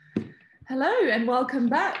Hello and welcome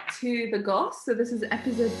back to the Goss. So this is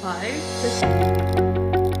episode 5.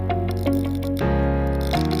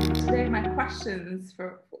 Today my questions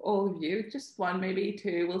for all of you, just one, maybe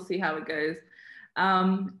two, we'll see how it goes,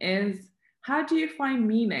 is how do you find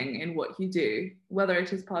meaning in what you do, whether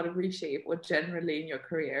it is part of Reshape or generally in your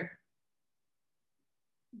career?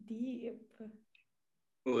 Deep.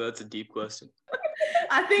 Oh, that's a deep question.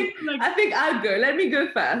 I think I'll go. Let me go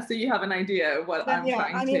first so you have an idea of what I'm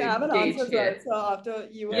trying to I have an gauge answer here. as well, so after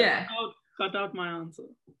you. Yeah. Cut out my answer.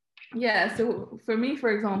 Yeah, so for me,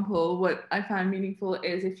 for example, what I find meaningful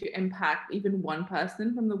is if you impact even one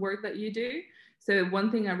person from the work that you do. So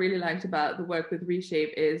one thing I really liked about the work with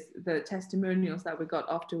Reshape is the testimonials that we got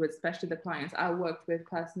afterwards, especially the clients I worked with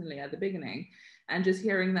personally at the beginning, and just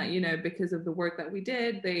hearing that, because of the work that we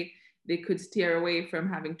did, they could steer away from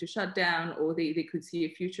having to shut down, or they could see a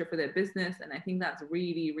future for their business. And I think that's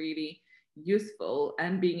really, really useful.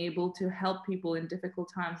 And being able to help people in difficult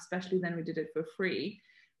times, especially then we did it for free,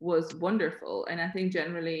 was wonderful. And I think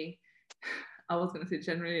generally, I was going to say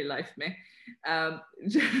generally life,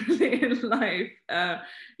 generally in life,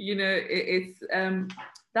 it's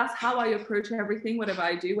that's how I approach everything, whatever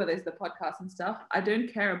I do, whether it's the podcast and stuff. I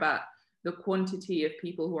don't care about the quantity of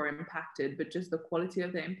people who are impacted, but just the quality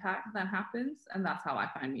of the impact that happens. And that's how I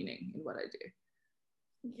find meaning in what I do.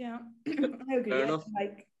 Yeah, I agree.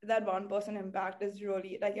 Like that one person impact is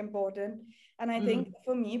really important. And I think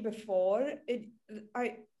for me before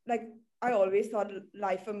I always thought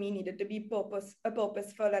life for me needed to be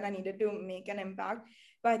purposeful, and I needed to make an impact.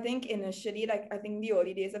 But I think initially, I think the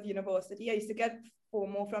early days of university, I used to get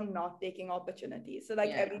FOMO from not taking opportunities. So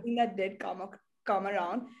everything that did come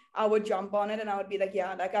around, I would jump on it and I would be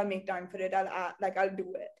I'll make time for it. I'll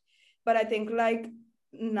do it. But I think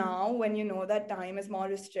now when you know that time is more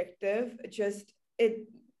restrictive, you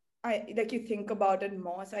think about it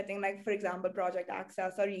more. So I think for example, Project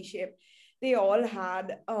Access or Reshape, they all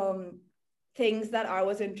had things that I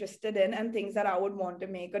was interested in and things that I would want to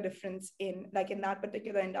make a difference in that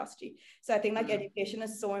particular industry. So I think education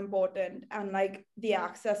is so important, and the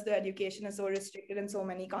access to education is so restricted in so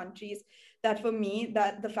many countries that for me,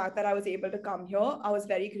 that the fact that I was able to come here, I was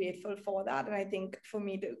very grateful for that. And I think for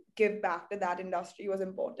me to give back to that industry was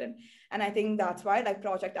important. And I think that's why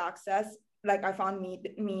Project Access, I found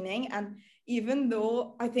meaning. And even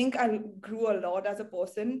though I think I grew a lot as a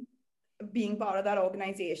person being part of that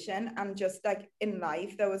organization, and just in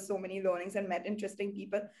life there was so many learnings and met interesting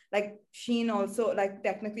people. Sheen also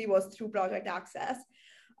technically was through Project Access,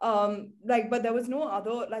 but there was no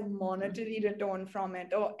other monetary return from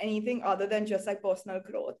it or anything other than just personal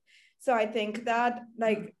growth. So I think that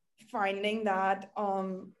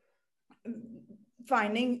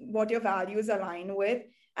finding what your values align with,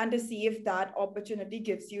 and to see if that opportunity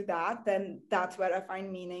gives you that, then that's where I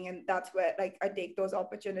find meaning. And that's where I take those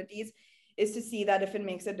opportunities, is to see that if it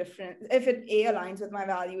makes a difference, if it A, aligns with my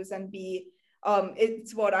values, and B,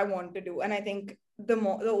 it's what I want to do. And I think the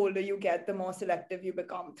older you get, the more selective you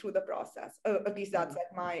become through the process. At least that's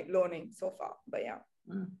my learning so far. But yeah.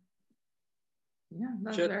 Yeah,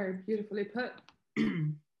 that's very beautifully put.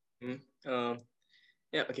 Yeah,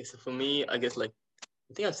 okay, so for me, I guess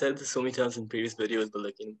I think I've said this so many times in previous videos, but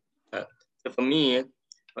so for me,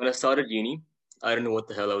 when I started uni, I don't know what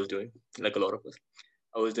the hell I was doing. Like a lot of us,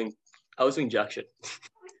 I was doing jack shit.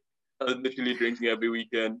 I was literally drinking every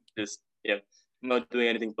weekend, just not doing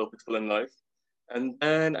anything purposeful in life. And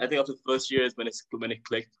then I think after the first year is when it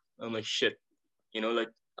clicked. I'm like, shit, I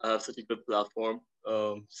have such a good platform,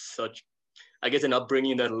 such, I guess, an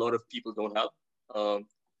upbringing that a lot of people don't have.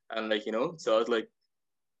 And so I was like,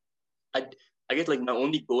 I guess my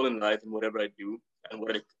only goal in life and whatever I do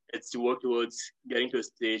and it's to work towards getting to a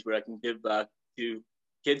stage where I can give back to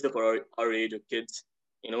kids of our age, or kids,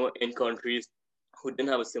 in countries who didn't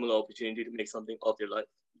have a similar opportunity to make something of their life,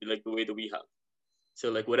 the way that we have.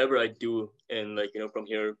 So whatever I do, and from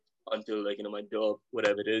here until my job,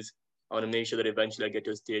 whatever it is, I want to make sure that eventually I get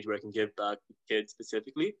to a stage where I can give back to kids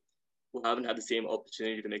specifically who haven't had the same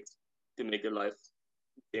opportunity to make their life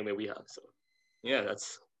the same way we have. So yeah,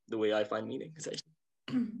 that's the way I find meaning, essentially.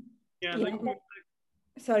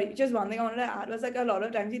 Sorry, just one thing I wanted to add was a lot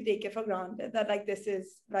of times you take it for granted that this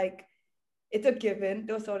is it's a given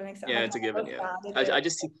to a certain extent. Yeah, it's a given. Yeah,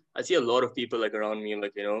 I see a lot of people around me,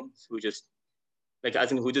 who just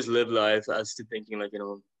who just live life as to thinking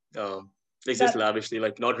just lavishly,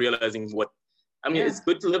 not realizing what I mean, it's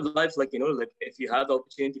good to live life like, like if you have the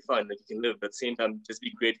opportunity, fine, like you can live. But at the same time, just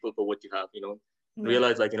be grateful for what you have,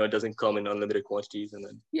 Realize like, it doesn't come in unlimited quantities, and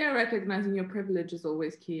then recognizing your privilege is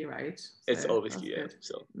always key, right? It's always key, yeah.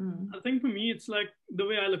 So I think for me, it's like the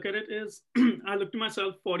way I look at it is I look to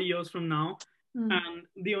myself 40 years from now, and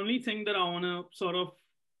the only thing that I want to sort of,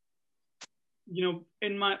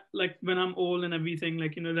 in my, like when I'm old and everything,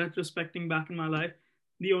 like, retrospecting back in my life,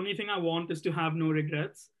 the only thing I want is to have no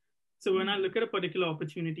regrets. So when I look at a particular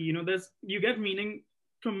opportunity, you get meaning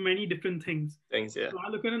from many different things. Yeah. So I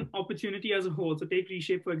look at an opportunity as a whole. So take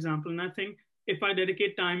Reshape, for example, and I think if I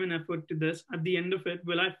dedicate time and effort to this, at the end of it,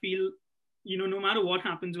 will I feel, no matter what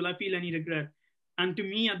happens, will I feel any regret? And to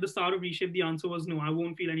me, at the start of Reshape, the answer was no, I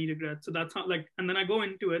won't feel any regret. So that's how, like, and then I go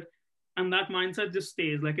into it, and that mindset just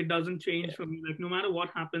stays. Like, it doesn't change for me. Like, no matter what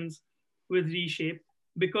happens with Reshape,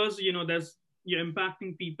 because, you're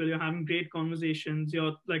impacting people, you're having great conversations,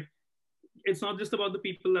 you're like, it's not just about the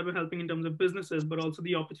people that we're helping in terms of businesses, but also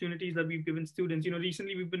the opportunities that we've given students.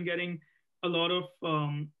 Recently we've been getting a lot of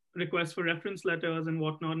requests for reference letters and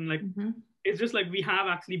whatnot. And like, it's just like we have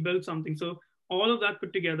actually built something. So all of that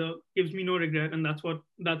put together gives me no regret. And that's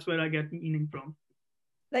where I get meaning from.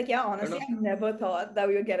 Like, yeah, honestly, I never thought that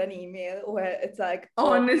we would get an email where it's like...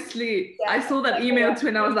 Honestly, I saw that email too,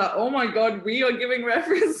 and I was like, oh my God, we are giving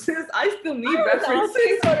references. I still need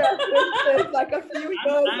references. Like a few years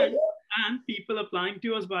ago. And people applying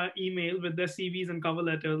to us via email with their CVs and cover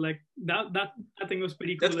letters. Like, that I think was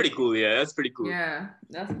pretty cool. That's pretty cool, yeah. That's pretty cool. Yeah,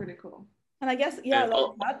 that's pretty cool. And I guess,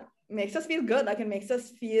 that makes us feel good. Like, it makes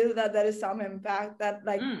us feel that there is some impact, that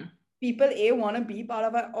like... people, A, want to be part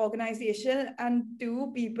of an organization, and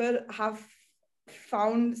 2, people have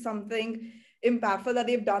found something impactful that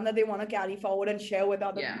they've done that they want to carry forward and share with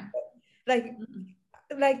other people.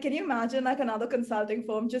 Like, can you imagine like another consulting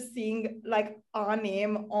firm just seeing like our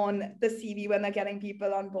name on the CV when they're getting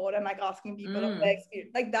people on board and like asking people of their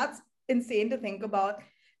experience? Like, that's insane to think about,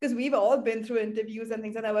 because we've all been through interviews and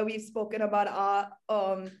things like that where we've spoken about our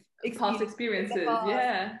past experiences,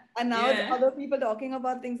 and now it's other people talking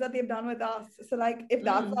about things that they've done with us. So like, if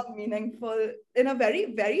that's not meaningful in a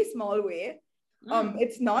very, very small way,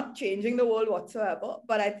 it's not changing the world whatsoever,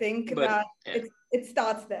 but I think it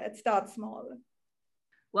starts there. It starts small.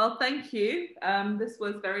 Well, thank you. This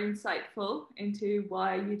was very insightful into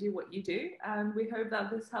why you do what you do, and we hope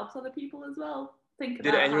that this helps other people as well.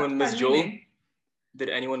 Did anyone miss Joel? Did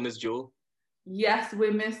anyone miss Joel? Yes,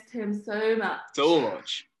 we missed him so much. So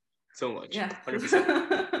much. Yeah.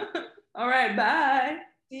 100%. All right, bye.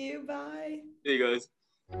 See you, bye. See you guys.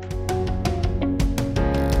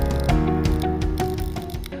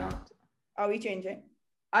 Are we changing?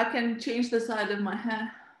 I can change the side of my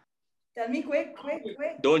hair. Tell me quick.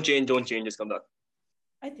 Don't change, just come back.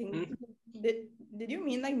 I think, did you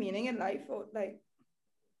mean like meaning in life, or like?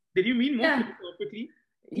 Did you mean more perfectly?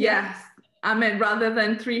 Yes. I meant rather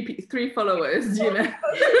than three followers,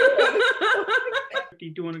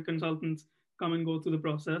 200 consultants come and go through the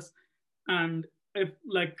process, and if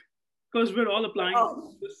like, because we're all applying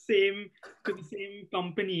to the same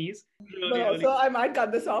companies. But also, I might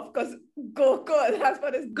cut this off because Gokul has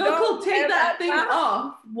put his Gokul, take that thing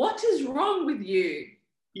off. What is wrong with you?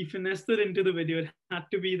 He finessed it into the video. It had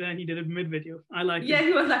to be there, and he did it mid-video. I like it. Yeah,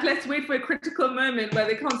 he was like, let's wait for a critical moment where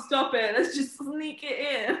they can't stop it. Let's just sneak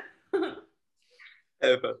it in.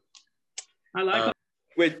 I like it.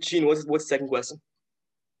 Wait, Sheen, what's the second question?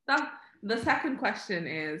 The second question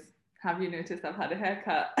is, have you noticed I've had a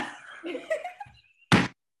haircut?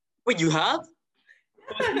 Wait, you have?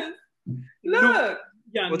 Yes. Look.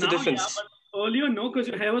 Yeah, what's the difference? Yeah, but earlier, no, because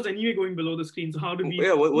your hair was anyway going below the screen. So how did we?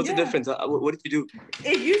 Yeah, what's the difference? What did you do?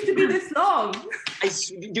 It used to be this long.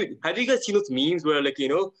 Dude, have you guys seen those memes where like,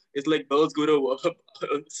 it's like girls go to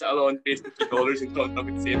a salon, pay $50 and come up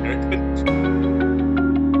with the same haircut?